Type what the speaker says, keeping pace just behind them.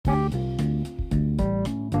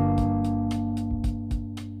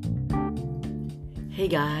Hey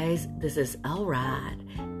guys, this is Elrod,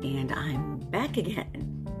 and I'm back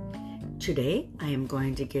again. Today I am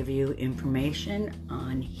going to give you information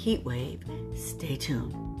on heat wave. Stay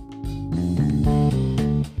tuned.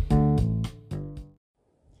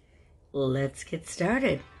 Let's get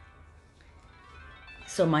started.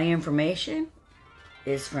 So my information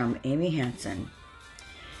is from Amy Hansen.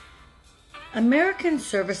 American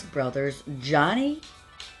service brothers Johnny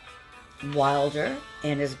Wilder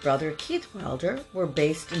and his brother Keith Wilder were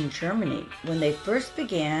based in Germany when they first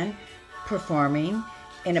began performing,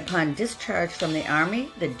 and upon discharge from the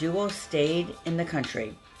army, the duo stayed in the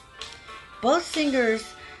country. Both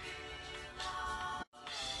singers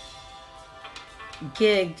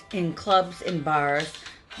gigged in clubs and bars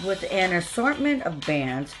with an assortment of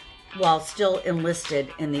bands while still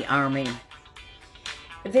enlisted in the army.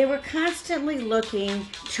 They were constantly looking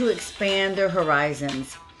to expand their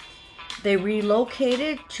horizons. They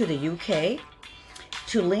relocated to the UK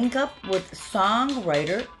to link up with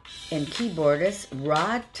songwriter and keyboardist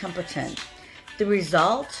Rod Temperton. The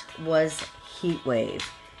result was Heatwave.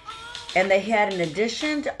 And they had an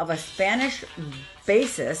addition of a Spanish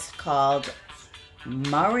bassist called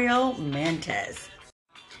Mario Montez.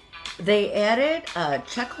 They added a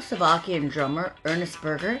Czechoslovakian drummer, Ernest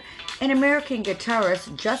Berger, and American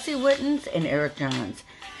guitarist Jesse Wittens and Eric Johns.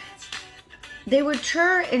 They would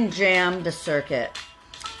tour and jam the circuit,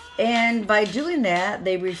 and by doing that,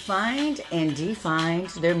 they refined and defined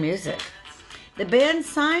their music. The band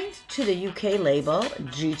signed to the UK label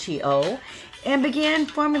GTO and began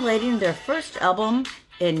formulating their first album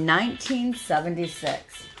in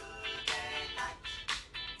 1976.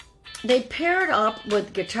 They paired up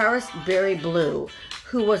with guitarist Barry Blue,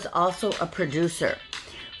 who was also a producer.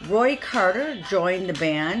 Roy Carter joined the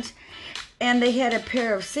band, and they had a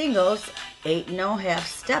pair of singles, 8.5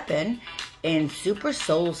 Steppin' and Super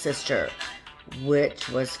Soul Sister, which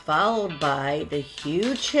was followed by the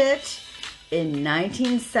huge hit in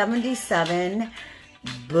 1977,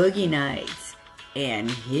 Boogie Nights. And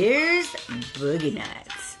here's Boogie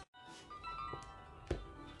Nights.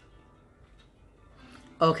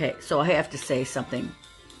 Okay, so I have to say something.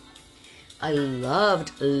 I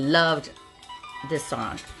loved this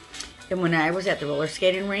song. And when I was at the roller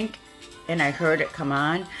skating rink and I heard it come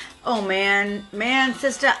on, oh man,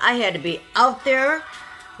 sister, I had to be out there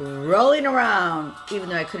rolling around. Even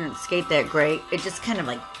though I couldn't skate that great, it just kind of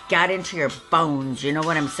like got into your bones, you know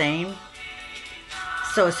what I'm saying?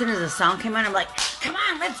 So as soon as the song came on, I'm like, come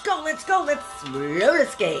on, let's go, let's roller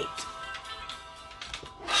skate.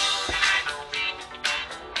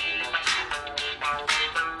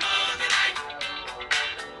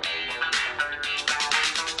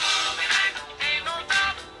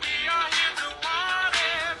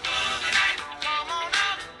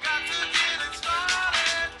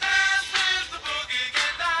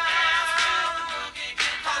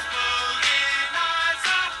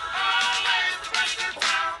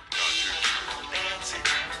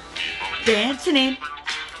 Dancing it,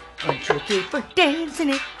 1, 2, 3, 4, dancing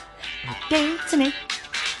it, dancing it.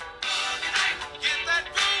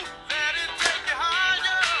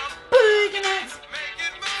 Boogie Nights.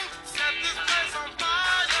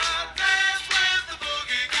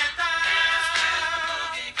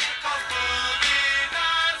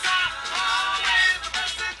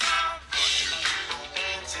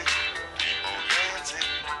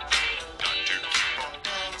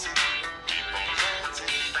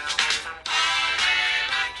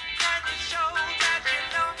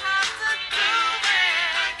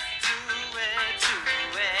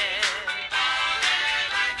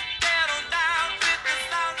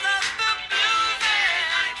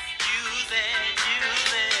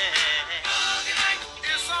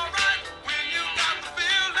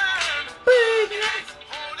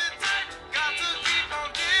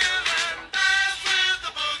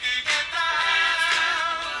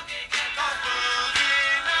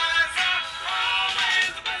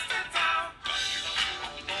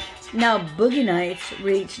 Now, Boogie Nights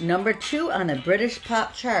reached number 2 on the British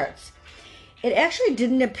pop charts. It actually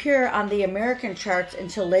didn't appear on the American charts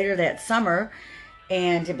until later that summer,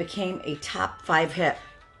 and it became a top 5 hit.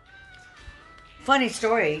 Funny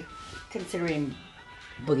story, considering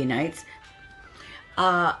Boogie Nights.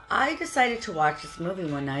 I decided to watch this movie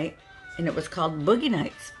one night, and it was called Boogie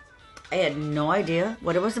Nights. I had no idea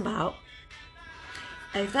what it was about.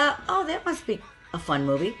 I thought, oh, that must be a fun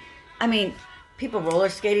movie. I mean, people roller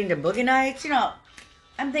skating to Boogie Nights, you know.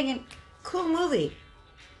 I'm thinking, cool movie.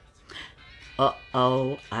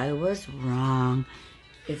 Uh-oh, I was wrong.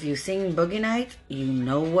 If you've seen Boogie Nights, you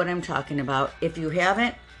know what I'm talking about. If you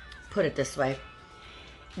haven't, put it this way.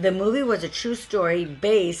 The movie was a true story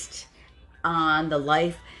based on the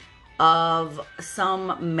life of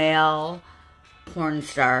some male porn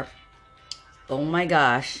star. Oh my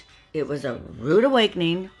gosh, it was a rude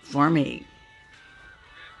awakening for me.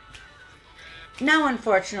 Now,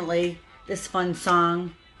 unfortunately, this fun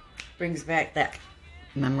song brings back that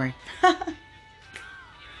memory.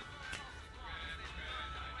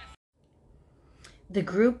 The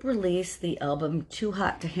group released the album Too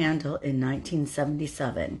Hot to Handle in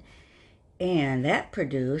 1977, and that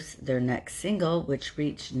produced their next single, which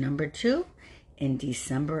reached number 2 in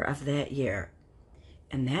December of that year.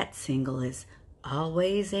 And that single is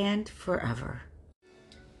Always and Forever.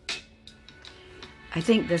 I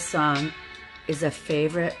think this song is a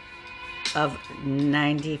favorite of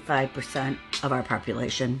 95% of our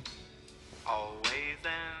population. Always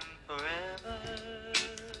and forever.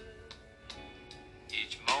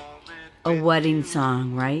 Each moment A wedding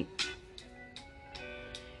song, right?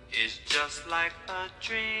 is just like a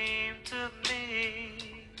dream to me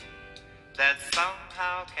that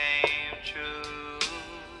somehow came true.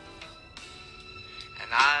 And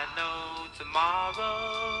I know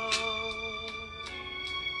tomorrow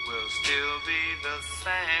will still be the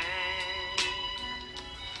same,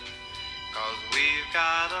 'cause we've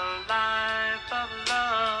got a life of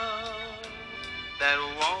love that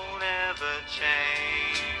won't ever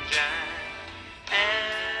change. And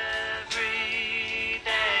every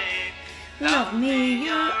day, Love me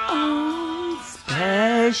your own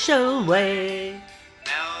special way.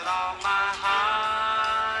 melt all my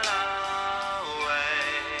heart away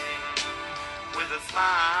with a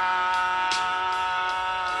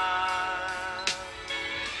smile.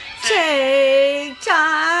 Take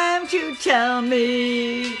time to tell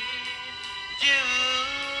me. You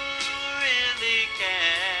really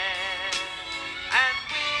care, and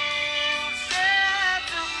we'll share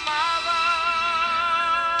tomorrow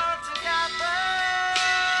together.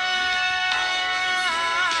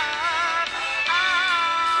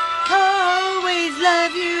 Always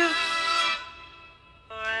love you.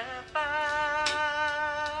 Forever.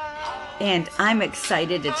 And I'm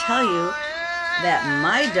excited to tell you that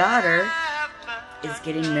my daughter is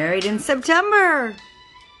getting married in September.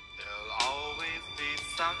 There'll always be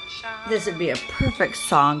sunshine This would be a perfect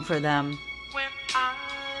song for them. when I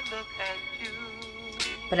look at you.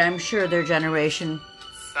 But I'm sure their generation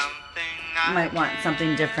Something I might want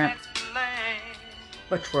something different, can't explain.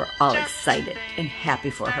 which we're all excited and happy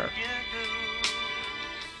for her. You do.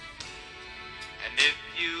 And if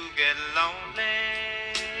you get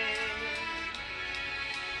lonely,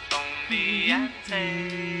 phone me and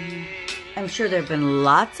say, I'm sure there have been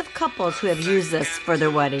lots of couples who have used this for their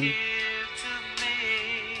wedding. give to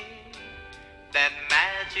me that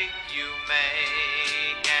magic you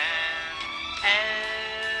make, and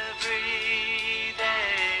every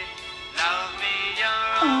day love me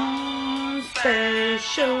your own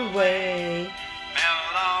Special way.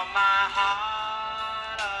 melt all my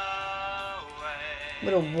heart away.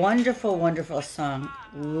 What a wonderful, wonderful song.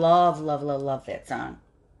 Love, love, love, love that song.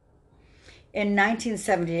 In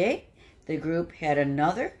 1978, the group had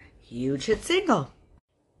another huge hit single.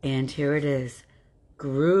 And here it is,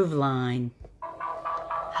 Groove Line.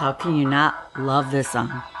 How can you not love this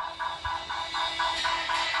song?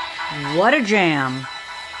 What a jam.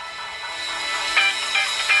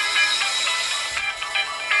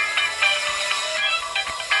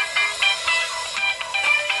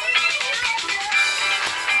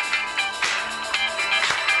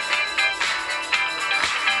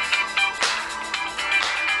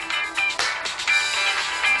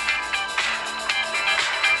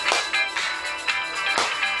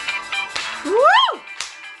 Woo!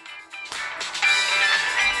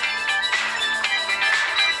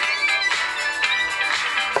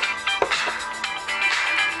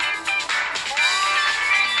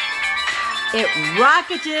 It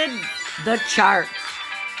rocketed the charts.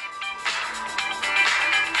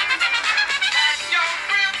 Pack your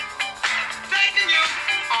grip, taking you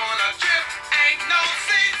on a trip, ain't no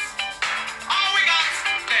seats. All we got's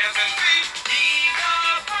stairs and feet. Leave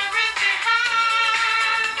your worries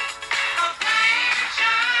behind. A plane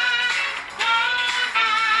shine, one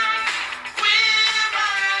mind. We're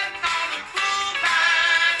riding on the groove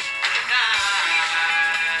line tonight.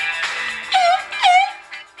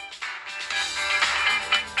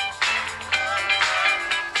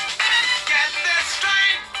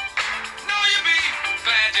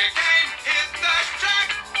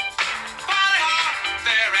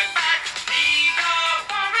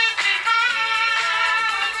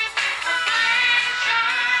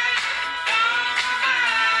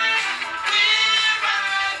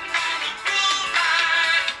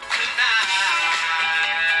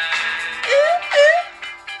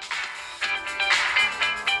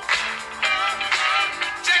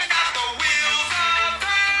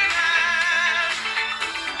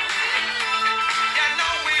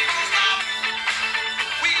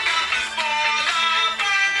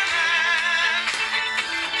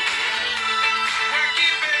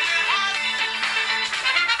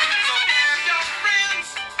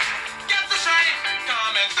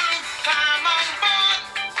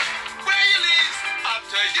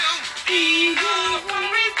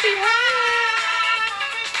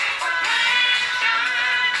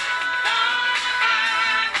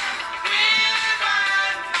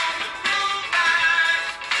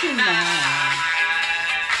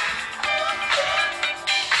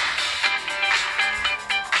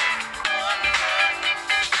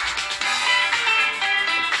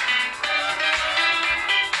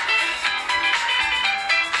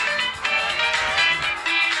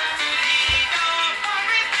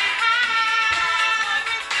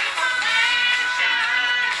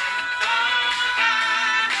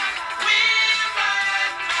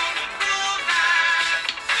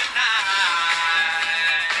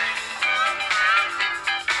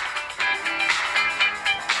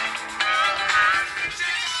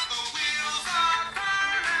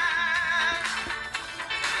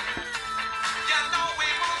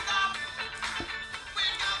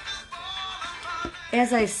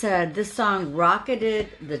 As I said, this song rocketed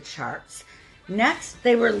the charts. Next,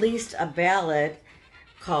 they released a ballad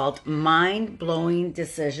called Mind Blowing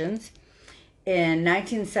Decisions. In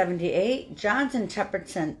 1978, Johns and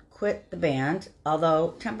Temperton quit the band,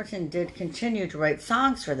 although Temperton did continue to write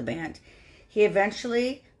songs for the band. He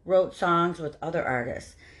eventually wrote songs with other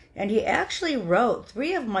artists, and he actually wrote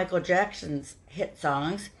 3 of Michael Jackson's hit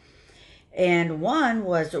songs, and one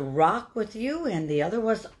was Rock With You and the other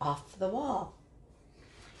was Off the Wall.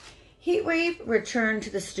 Heatwave returned to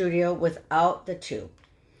the studio without the two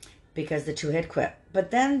because the two had quit. But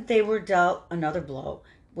then they were dealt another blow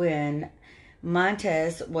when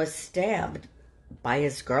Montez was stabbed by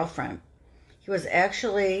his girlfriend. He was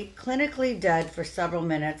actually clinically dead for several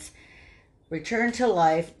minutes, returned to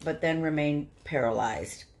life, but then remained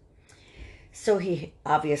paralyzed. So he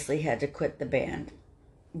obviously had to quit the band.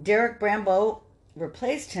 Derek Brambo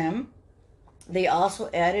replaced him. They also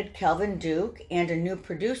added Calvin Duke and a new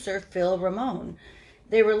producer, Phil Ramone.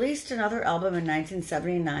 They released another album in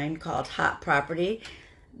 1979 called Hot Property,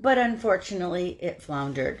 but unfortunately it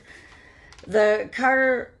floundered. Then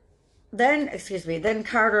Carter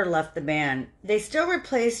left the band. They still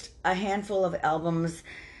replaced a handful of albums.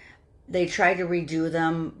 They tried to redo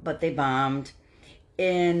them, but they bombed.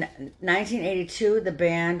 In 1982, the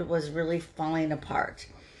band was really falling apart.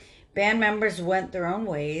 Band members went their own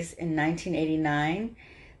ways. In 1989,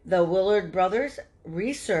 the Willard brothers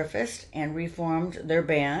resurfaced and reformed their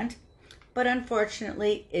band, but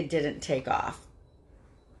unfortunately, it didn't take off.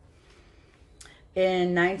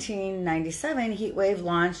 In 1997, Heatwave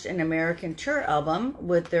launched an American tour album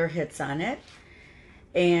with their hits on it,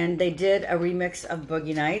 and they did a remix of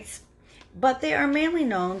Boogie Nights, but they are mainly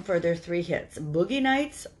known for their 3 hits, Boogie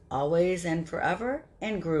Nights, Always and Forever,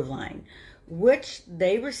 and Groove Line, which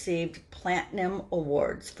they received platinum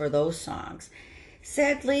awards for those songs.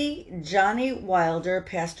 Sadly, Johnny Wilder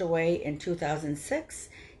passed away in 2006.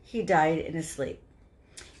 He died in his sleep.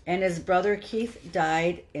 And his brother Keith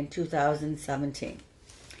died in 2017.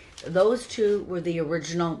 Those two were the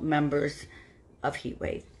original members of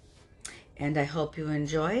Heatwave. And I hope you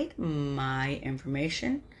enjoyed my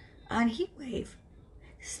information on Heatwave.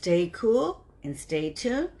 Stay cool and stay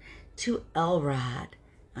tuned to Elrod.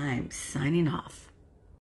 I'm signing off.